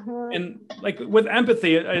water. And like with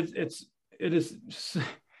empathy, it is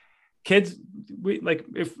kids. We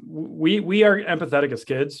are empathetic as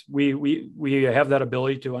kids. We have that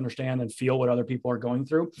ability to understand and feel what other people are going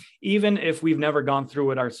through, even if we've never gone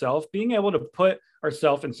through it ourselves. Being able to put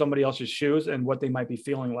ourselves in somebody else's shoes and what they might be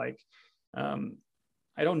feeling like.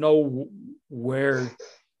 I don't know where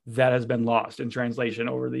that has been lost in translation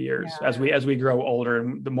over the years as we grow older,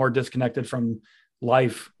 and the more disconnected from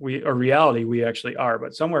life or reality we actually are.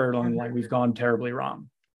 But somewhere along the line, we've gone terribly wrong.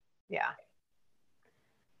 Yeah.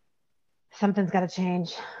 Something's got to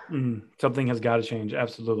change. Something has got to change.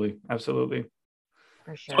 Absolutely.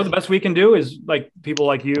 For sure. So the best we can do is like people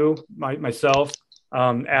like you, myself,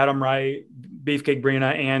 Adam Wright, Beefcake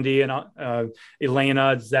Brina, Andy, and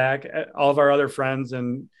Elena, Zach, all of our other friends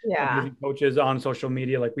and coaches on social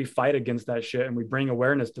media. Like, we fight against that shit and we bring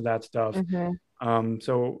awareness to that stuff.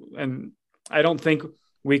 And I don't think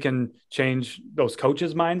we can change those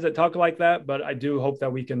coaches' minds that talk like that, but I do hope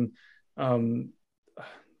that we can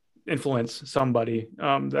influence somebody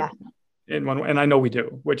and I know we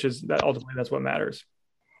do, which is that ultimately that's what matters.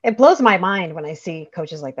 It blows my mind when I see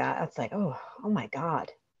coaches like that. It's like, oh my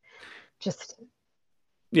God.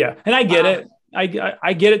 And I get it.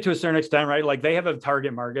 I get it to a certain extent, right? Like, they have a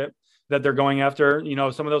target market that they're going after.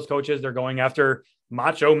 Some of those coaches, they're going after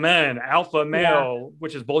macho men, alpha Yeah. male,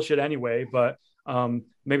 which is bullshit anyway. But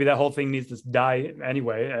maybe that whole thing needs to die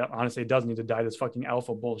anyway. Honestly, it does need to die. This fucking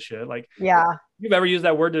alpha bullshit. Like, Yeah. you've ever used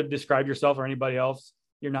that word to describe yourself or anybody else?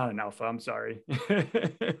 You're not an alpha. I'm sorry.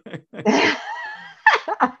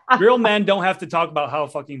 Real men don't have to talk about how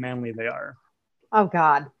fucking manly they are. Oh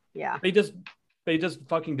God. Yeah. They just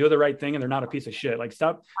fucking do the right thing, and they're not a piece of shit. Like,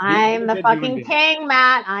 stop. I'm the fucking king,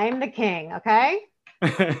 Matt. I'm the king. Okay.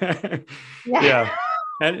 Yeah.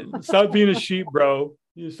 And stop being a sheep, bro.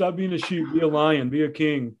 You stop being a sheep. Be a lion. Be a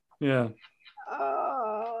king. Yeah.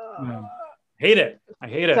 Yeah. Hate it. I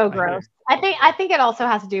hate it. So gross. I think it also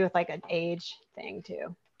has to do with like an age thing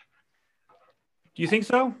too. Do you think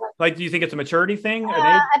so? Like, do you think it's a maturity thing?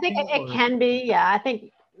 I think it can be. Yeah.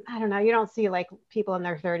 I don't know. You don't see like people in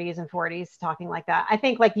their 30s and 40s talking like that. I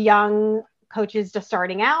think like young coaches just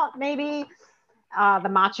starting out, maybe the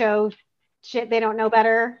macho shit, they don't know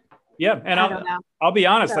better. Yeah. And I'll be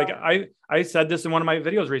honest. So, like I said this in one of my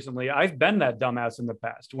videos recently. I've been that dumbass in the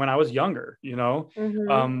past when I was younger, you know.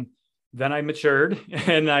 Mm-hmm. Then I matured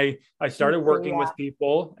and I started working with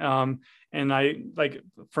people. And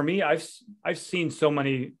for me, I've seen so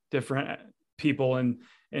many different people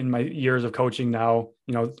in my years of coaching now,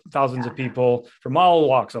 you know, thousands of people from all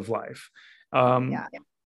walks of life.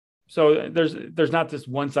 So there's not this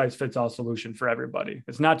one size fits all solution for everybody.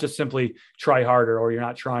 It's not just simply try harder or you're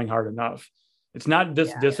not trying hard enough. It's not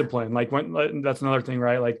discipline. Like that's another thing,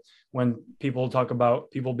 right? Like when people talk about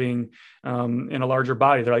people being in a larger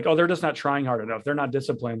body, they're like, oh, they're just not trying hard enough. They're not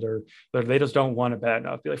disciplined, or they just don't want it bad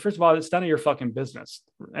enough. Be like, first of all, it's none of your fucking business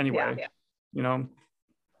anyway, you know?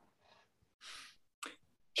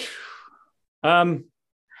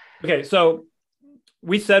 Okay. So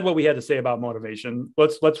we said what we had to say about motivation.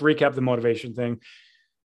 Let's recap the motivation thing.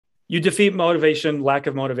 You defeat motivation, lack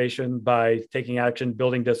of motivation, by taking action,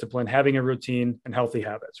 building discipline, having a routine, and healthy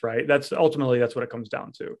habits, right? That's ultimately what it comes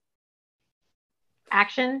down to.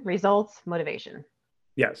 Action, results, motivation.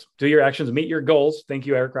 Yes. Do your actions meet your goals? Thank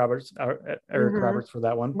you, Eric Roberts. Roberts for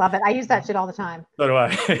that one. Love it. I use that shit all the time. So do I.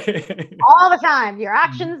 All the time. Your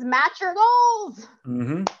actions match your goals.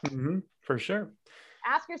 For sure.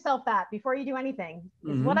 Ask yourself that before you do anything.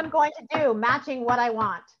 Is what I'm going to do matching what I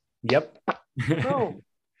want? Yep. Boom.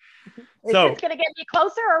 Is this going to get me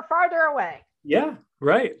closer or farther away? Yeah,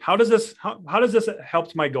 right. How does this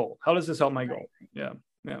help my goal? How does this help my goal? Yeah.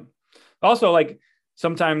 Also, like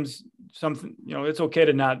sometimes something, you know, it's okay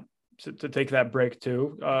to take that break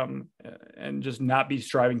too, and just not be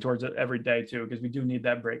striving towards it every day too, because we do need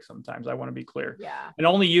that break sometimes. I want to be clear. Yeah. And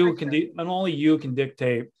only you can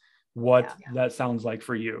dictate what that sounds like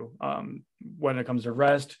for you when it comes to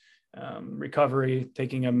rest, recovery,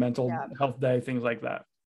 taking a mental health day, things like that.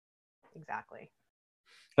 Exactly.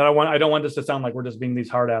 I don't want this to sound like we're just being these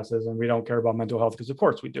hard asses and we don't care about mental health, because of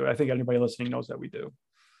course we do. I think anybody listening knows that we do.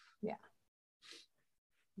 Yeah.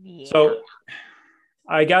 So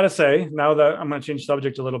I gotta say, now that I'm going to change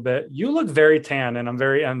subject a little bit, you look very tan and I'm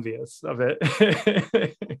very envious of it.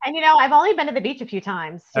 And you know, I've only been to the beach a few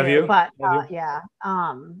times too, Have you? But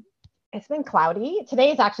it's been cloudy.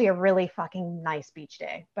 Today is actually a really fucking nice beach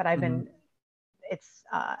day, but it's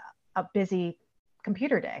a busy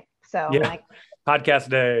computer day. So like, podcast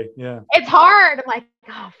day. Yeah. It's hard. I'm like,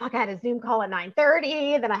 oh fuck, I had a Zoom call at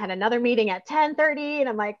 9:30. Then I had another meeting at 10:30 and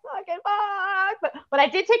I'm like, fucking fuck. But I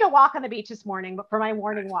did take a walk on the beach this morning, but for my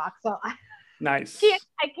morning walk. So nice.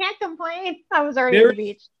 I can't complain. I was already at the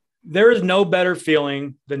beach. There is no better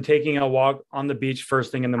feeling than taking a walk on the beach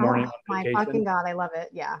first thing in the morning. Oh my fucking God. I love it.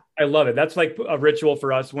 Yeah. I love it. That's like a ritual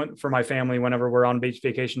for us, for my family, whenever we're on beach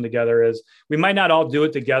vacation together. Is we might not all do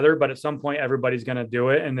it together, but at some point everybody's going to do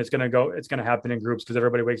it. And it's going to happen in groups because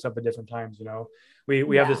everybody wakes up at different times. You know,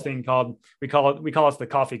 we have this thing called, we call us the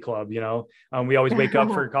coffee club. You know, we always wake up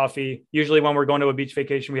for coffee. Usually when we're going to a beach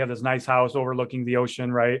vacation, we have this nice house overlooking the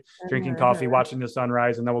ocean, right? Drinking coffee, watching the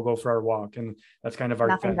sunrise, and then we'll go for our walk. And that's kind of our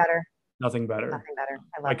Nothing better. Nothing better.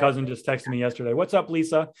 My cousin just texted me yesterday. What's up,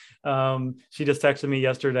 Lisa? She just texted me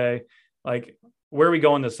yesterday, like, where are we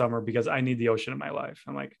going this summer? Because I need the ocean in my life.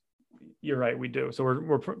 I'm like, you're right, we do. So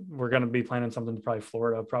we're going to be planning something to probably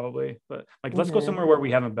Florida, probably. But like, let's go somewhere where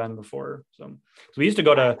we haven't been before. So we used to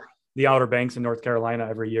go to the Outer Banks in North Carolina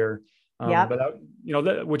every year. But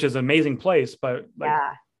which is an amazing place. But like,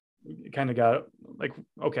 kind of got like,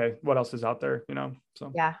 okay, what else is out there? You know.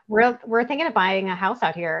 So we're thinking of buying a house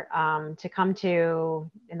out here to come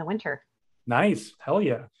to in the winter. Nice. Hell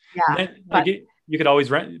yeah. Yeah. You could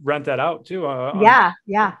always rent that out too.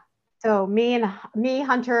 Yeah. So me,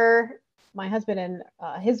 Hunter, my husband, and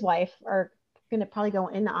his wife are going to probably go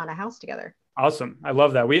in on a house together. Awesome. I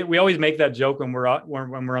love that. We always make that joke when we're out,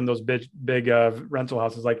 when we're on those big rental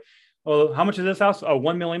houses. Like, oh, how much is this house? Oh,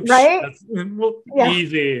 1 million. Right? That's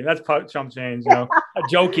easy. That's chump change,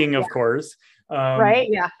 joking, of course. Right.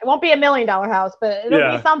 Yeah. It won't be $1 million house, but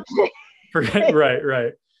it'll be something.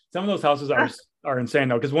 Right. Some of those houses are insane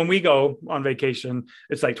though. Cause when we go on vacation,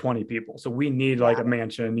 it's like 20 people. So we need like a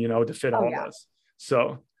mansion, to fit all of us.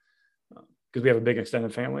 So, cause we have a big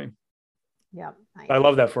extended family. Yeah. Nice. I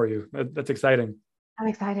love that for you. That's exciting. I'm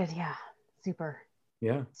excited. Yeah. Super.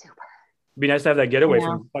 Yeah. Super. It'd be nice to have that getaway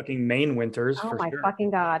from fucking Maine winters. Oh for my sure.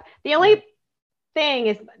 fucking God. The only thing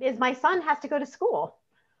is my son has to go to school.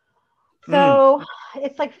 So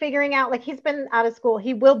it's like figuring out, like he's been out of school.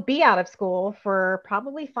 He will be out of school for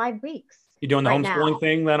probably 5 weeks. You doing the homeschooling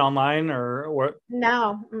thing then online or what?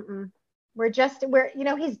 No. We're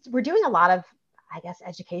doing a lot of, I guess,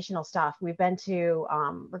 educational stuff. We've been to,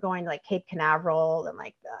 we're going to like Cape Canaveral and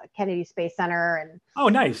like the Kennedy Space Center. And oh,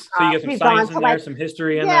 nice. So you get some science in there, some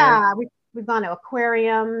history in there. Yeah, we've gone to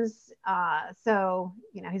aquariums. So,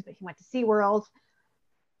 he went to SeaWorld.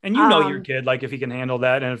 And your kid, like if he can handle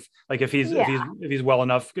that, and if he's well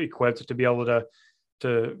enough equipped to be able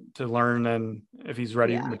to learn, and if he's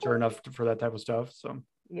ready, mature enough for that type of stuff. So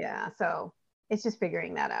so it's just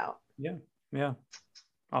figuring that out. Yeah.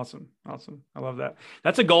 Awesome. I love that.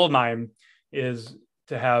 That's a goal of mine, is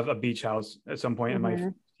to have a beach house at some point in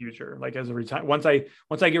my future. Like as a retire, once I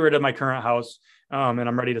get rid of my current house, and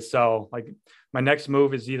I'm ready to sell, like my next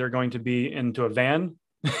move is either going to be into a van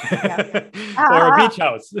or a beach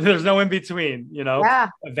house. There's no in between, a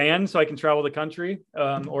van so I can travel the country,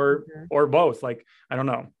 or both. Like, I don't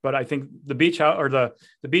know, but I think the beach house or the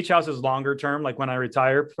beach house is longer term, like when I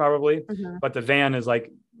retire probably, but the van is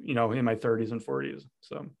like, in my 30s and 40s.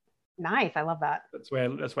 So nice. I love that. That's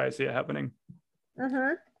why I see it happening.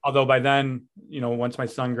 Although by then, once my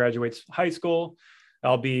son graduates high school,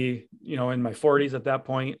 I'll be, in my 40s at that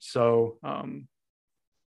point. So,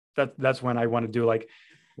 that's when I want to do like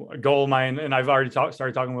a goal of mine. And I've already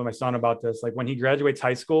started talking with my son about this. Like when he graduates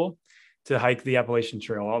high school, to hike the Appalachian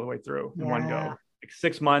Trail all the way through in one go, like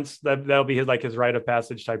 6 months, that'll be his rite of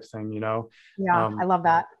passage type thing, I love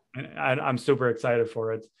that. I'm super excited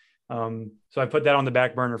for it. So I put that on the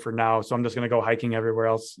back burner for now. So I'm just going to go hiking everywhere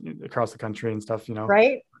else across the country and stuff,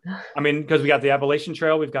 Right. I mean, because we got the Appalachian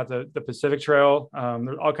Trail, we've got the Pacific Trail.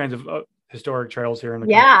 There's all kinds of historic trails here in the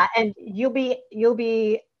country. And you'll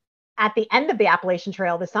be at the end of the Appalachian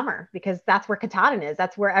Trail this summer, because that's where Katahdin is.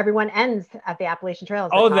 That's where everyone ends at the Appalachian Trail.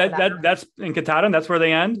 Oh, that's in Katahdin. That's where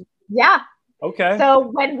they end. Yeah. Okay. So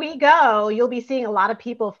when we go, you'll be seeing a lot of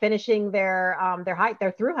people finishing their hike,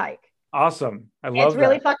 their through hike. Awesome. I love it. It's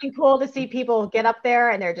really fucking cool to see people get up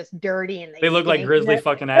there and they're just dirty and they look like Grizzly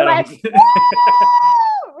fucking Adams. Like,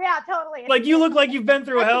 yeah, totally. Like you look like you've been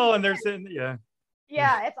through hell and they're sitting. Yeah.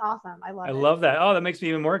 Yeah, it's awesome. I love that. Oh, that makes me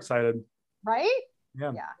even more excited. Right?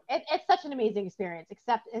 Yeah. It's such an amazing experience,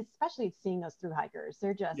 especially seeing those through hikers.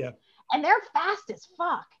 They're just, and they're fast as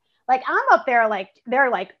fuck. Like I'm up there, like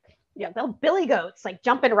they're like, they'll billy goats, like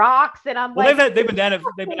jumping rocks, and I'm like, they've been at it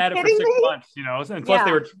for 6 months, and plus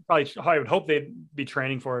they were probably, I would hope they'd be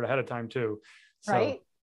training for it ahead of time too. So, right?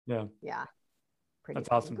 Yeah. That's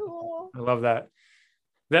awesome. Cool. I love that.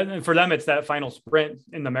 Then for them, it's that final sprint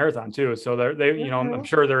in the marathon too. So they I'm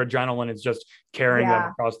sure their adrenaline is just carrying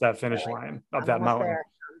them across that finish line up that mountain.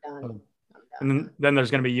 I'm done. And then there's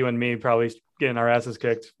going to be you and me probably getting our asses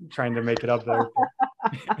kicked trying to make it up there.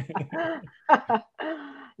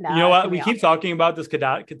 You know what? We keep talking about this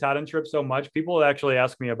Katahdin trip so much. People actually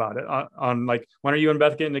ask me about it on like, when are you and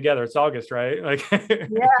Beth getting together? It's August, right? Like,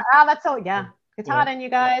 that's so. Yeah, Katahdin, you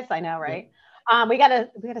guys. I know, right? We gotta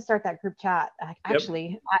start that group chat.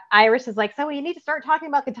 Actually, Iris is like, so you need to start talking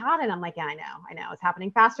about Katahdin. I'm like, yeah, I know. It's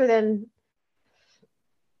happening faster than.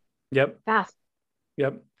 Fast.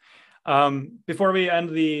 Yep. Before we end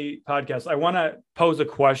the podcast, I want to pose a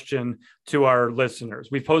question to our listeners.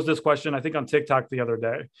 We posed this question, I think, on TikTok the other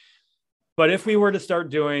day. But if we were to start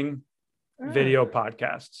doing video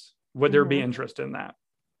podcasts, would there be interest in that?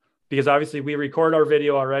 Because obviously we record our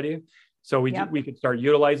video already. So we could start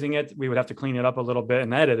utilizing it. We would have to clean it up a little bit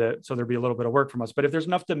and edit it. So there'd be a little bit of work from us. But if there's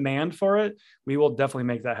enough demand for it, we will definitely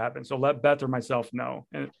make that happen. So let Beth or myself know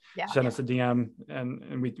and send us a DM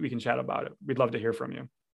and we can chat about it. We'd love to hear from you.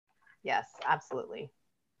 Yes, absolutely.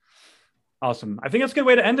 Awesome. I think that's a good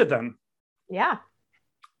way to end it then. Yeah.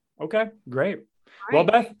 Okay, great. Well,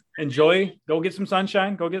 Beth, enjoy. Go get some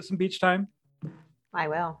sunshine. Go get some beach time. I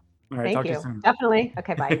will. All right, Thank talk you. to you soon. Definitely.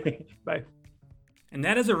 Okay, bye. Bye. And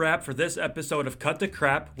that is a wrap for this episode of Cut the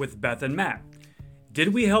Crap with Beth and Matt.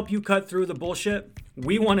 Did we help you cut through the bullshit?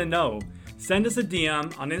 We want to know. Send us a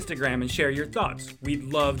DM on Instagram and share your thoughts. We'd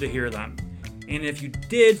love to hear them. And if you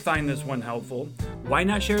did find this one helpful, why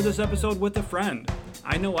not share this episode with a friend?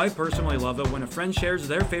 I know I personally love it when a friend shares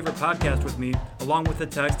their favorite podcast with me, along with a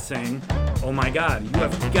text saying, "Oh my God, you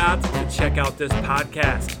have got to check out this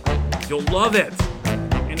podcast. You'll love it."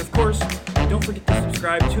 And of course, don't forget to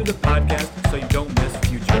subscribe to the podcast so you don't miss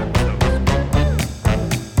future episodes.